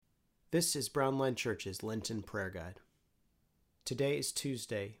This is Brownline Church's Lenten Prayer Guide. Today is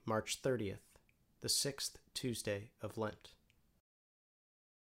Tuesday, March 30th, the 6th Tuesday of Lent.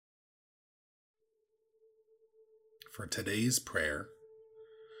 For today's prayer,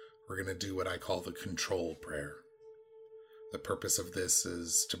 we're going to do what I call the control prayer. The purpose of this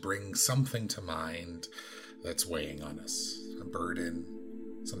is to bring something to mind that's weighing on us, a burden,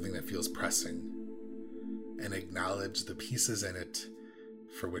 something that feels pressing, and acknowledge the pieces in it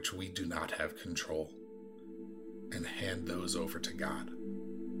for which we do not have control, and hand those over to God,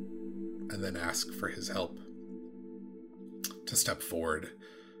 and then ask for His help to step forward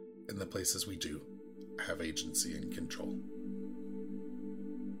in the places we do have agency and control.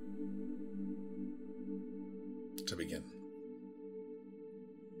 To begin,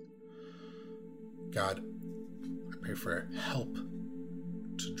 God, I pray for help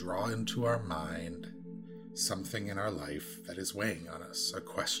to draw into our mind something in our life that is weighing on us, a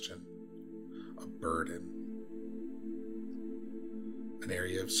question, a burden, an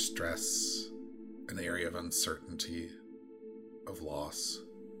area of stress, an area of uncertainty, of loss,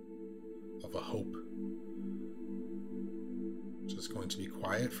 of a hope. Just going to be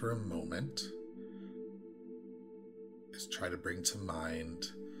quiet for a moment. Just try to bring to mind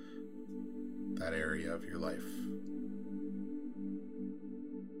that area of your life.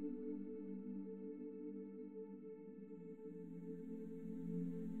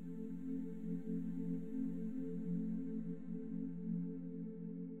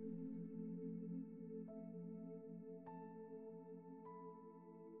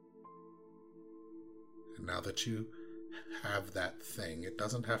 And now that you have that thing, it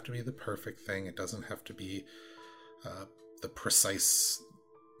doesn't have to be the perfect thing. It doesn't have to be the precise,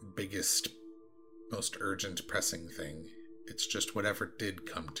 biggest, most urgent, pressing thing. It's just whatever did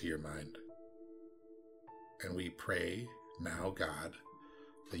come to your mind. And we pray now, God,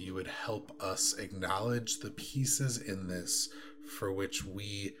 that you would help us acknowledge the pieces in this for which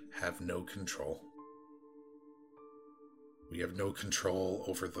we have no control. We have no control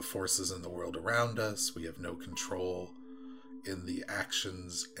over the forces in the world around us. We have no control in the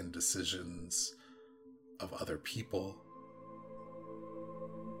actions and decisions of other people.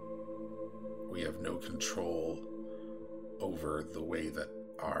 We have no control over the way that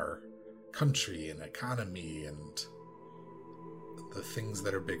our country and economy and the things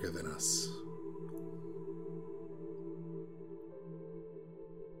that are bigger than us.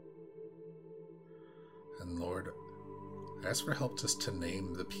 And Lord, I ask for help just to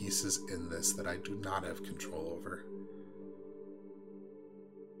name the pieces in this that I do not have control over.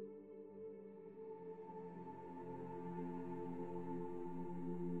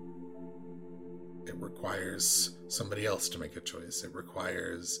 It requires somebody else to make a choice. It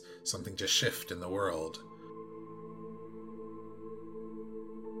requires something to shift in the world.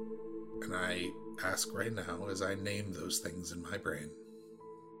 And I ask right now, as I name those things in my brain,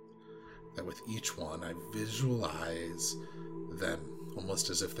 that with each one I visualize them almost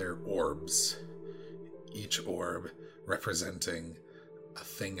as if they're orbs, each orb representing a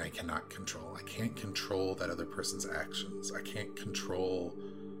thing I cannot control. I can't control that other person's actions. I can't control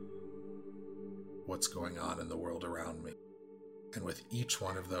what's going on in the world around me. And with each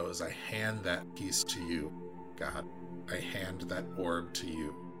one of those, I hand that piece to you, God. I hand that orb to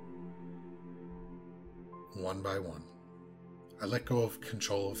you, one by one. I let go of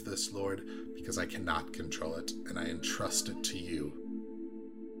control of this, Lord, because I cannot control it, and I entrust it to you.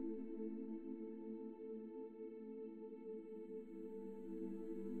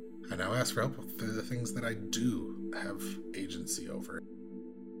 I now ask for help with the things that I do have agency over,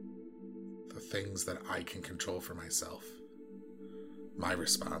 the things that I can control for myself, my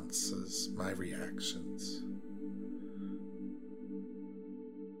responses, my reactions.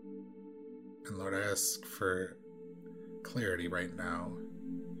 And Lord, I ask for clarity right now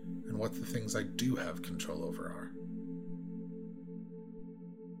and what the things I do have control over are.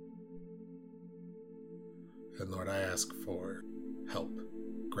 And Lord, I ask for help,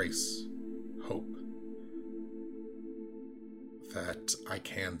 grace, hope, that I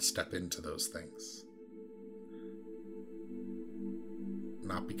can step into those things.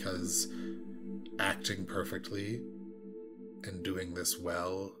 Not because acting perfectly and doing this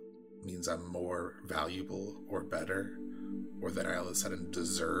well means I'm more valuable or better, or that I all of a sudden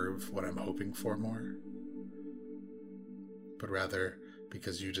deserve what I'm hoping for more, but rather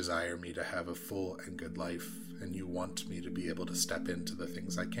because you desire me to have a full and good life, and you want me to be able to step into the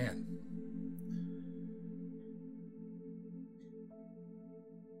things I can.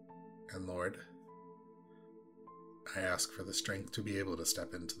 And Lord, I ask for the strength to be able to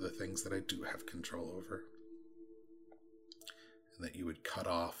step into the things that I do have control over, and that you would cut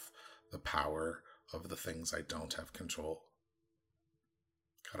off the power of the things I don't have control.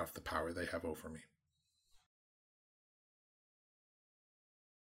 Cut off the power they have over me.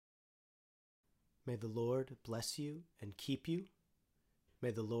 May the Lord bless you and keep you.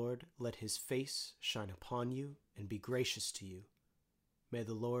 May the Lord let his face shine upon you and be gracious to you. May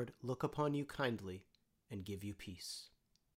the Lord look upon you kindly and give you peace.